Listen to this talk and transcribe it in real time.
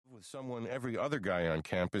with someone every other guy on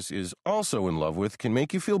campus is also in love with can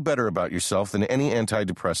make you feel better about yourself than any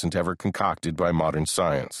antidepressant ever concocted by modern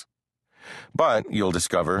science. But, you'll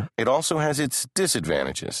discover, it also has its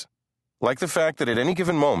disadvantages. Like the fact that at any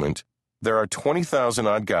given moment, there are 20,000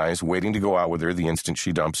 odd guys waiting to go out with her the instant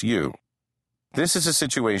she dumps you. This is a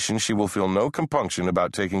situation she will feel no compunction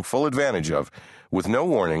about taking full advantage of, with no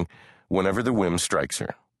warning, whenever the whim strikes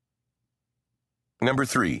her. Number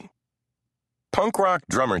 3. Punk rock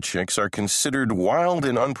drummer chicks are considered wild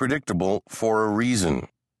and unpredictable for a reason.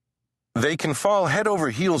 They can fall head over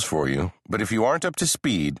heels for you, but if you aren't up to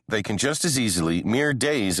speed, they can just as easily, mere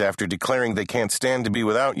days after declaring they can't stand to be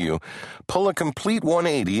without you, pull a complete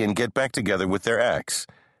 180 and get back together with their ex,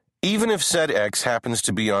 even if said ex happens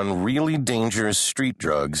to be on really dangerous street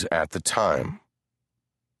drugs at the time.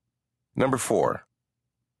 Number 4.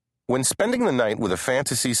 When spending the night with a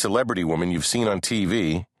fantasy celebrity woman you've seen on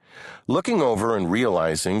TV, looking over and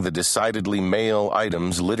realizing the decidedly male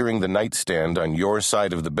items littering the nightstand on your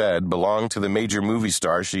side of the bed belong to the major movie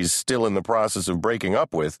star she's still in the process of breaking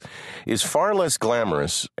up with is far less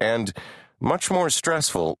glamorous and much more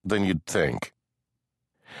stressful than you'd think.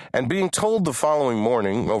 And being told the following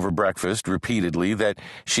morning over breakfast repeatedly that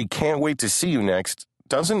she can't wait to see you next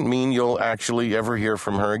doesn't mean you'll actually ever hear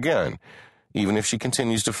from her again, even if she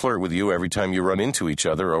continues to flirt with you every time you run into each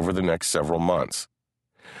other over the next several months.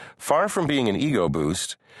 Far from being an ego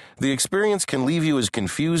boost, the experience can leave you as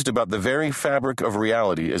confused about the very fabric of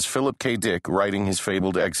reality as Philip K. Dick writing his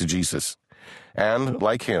fabled exegesis. And,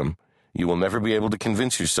 like him, you will never be able to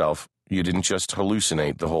convince yourself you didn't just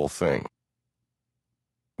hallucinate the whole thing.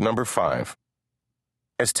 Number 5.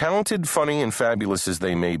 As talented, funny, and fabulous as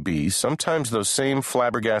they may be, sometimes those same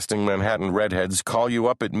flabbergasting Manhattan redheads call you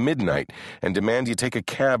up at midnight and demand you take a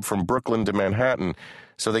cab from Brooklyn to Manhattan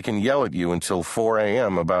so they can yell at you until 4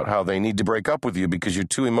 a.m. about how they need to break up with you because you're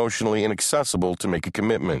too emotionally inaccessible to make a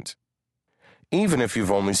commitment. Even if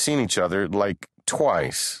you've only seen each other, like,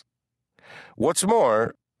 twice. What's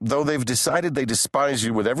more, though they've decided they despise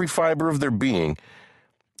you with every fiber of their being,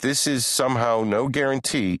 this is somehow no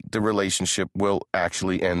guarantee the relationship will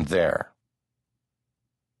actually end there.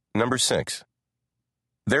 Number 6.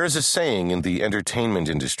 There is a saying in the entertainment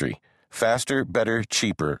industry, faster, better,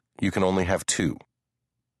 cheaper, you can only have two.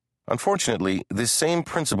 Unfortunately, this same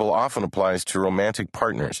principle often applies to romantic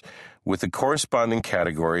partners, with the corresponding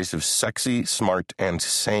categories of sexy, smart, and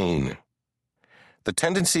sane. The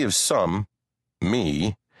tendency of some,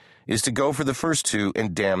 me, is to go for the first two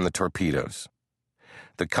and damn the torpedoes.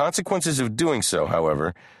 The consequences of doing so,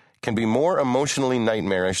 however, can be more emotionally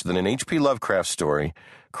nightmarish than an H.P. Lovecraft story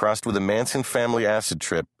crossed with a Manson family acid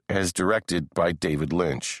trip as directed by David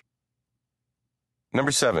Lynch.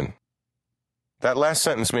 Number 7. That last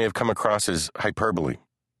sentence may have come across as hyperbole.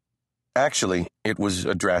 Actually, it was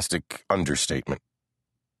a drastic understatement.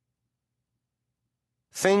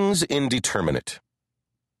 Things indeterminate.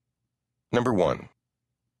 Number 1.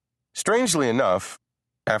 Strangely enough,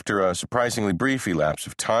 after a surprisingly brief elapse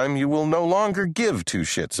of time, you will no longer give two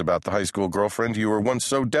shits about the high school girlfriend you were once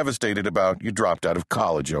so devastated about you dropped out of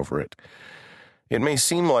college over it. It may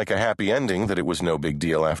seem like a happy ending that it was no big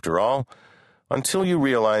deal after all, until you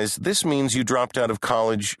realize this means you dropped out of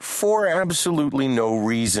college for absolutely no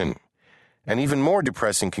reason, an even more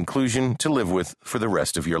depressing conclusion to live with for the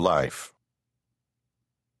rest of your life.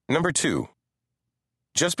 Number 2.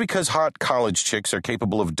 Just because hot college chicks are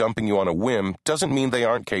capable of dumping you on a whim doesn't mean they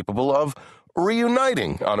aren't capable of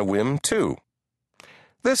reuniting on a whim, too.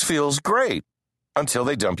 This feels great until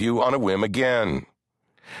they dump you on a whim again.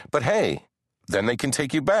 But hey, then they can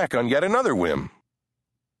take you back on yet another whim.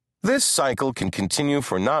 This cycle can continue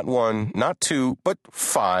for not 1, not 2, but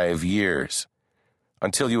 5 years,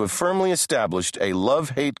 until you have firmly established a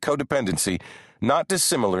love-hate codependency not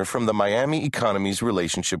dissimilar from the Miami economy's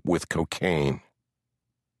relationship with cocaine.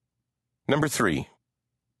 Number 3.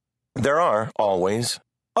 There are, always,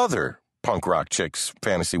 other punk rock chicks,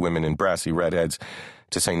 fantasy women, and brassy redheads,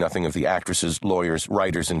 to say nothing of the actresses, lawyers,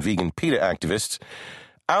 writers, and vegan PETA activists,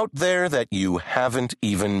 out there that you haven't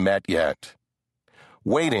even met yet,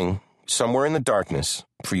 waiting somewhere in the darkness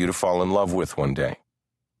for you to fall in love with one day.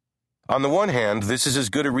 On the one hand, this is as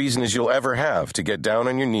good a reason as you'll ever have to get down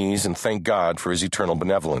on your knees and thank God for his eternal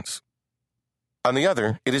benevolence. On the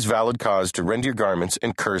other, it is valid cause to rend your garments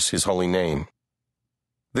and curse his holy name.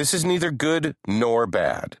 This is neither good nor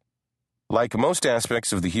bad. Like most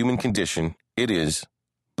aspects of the human condition, it is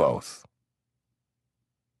both.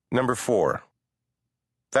 Number 4.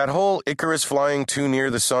 That whole Icarus flying too near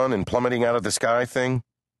the sun and plummeting out of the sky thing,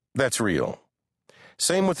 that's real.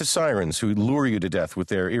 Same with the sirens who lure you to death with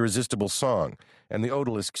their irresistible song, and the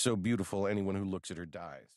odalisque so beautiful anyone who looks at her dies.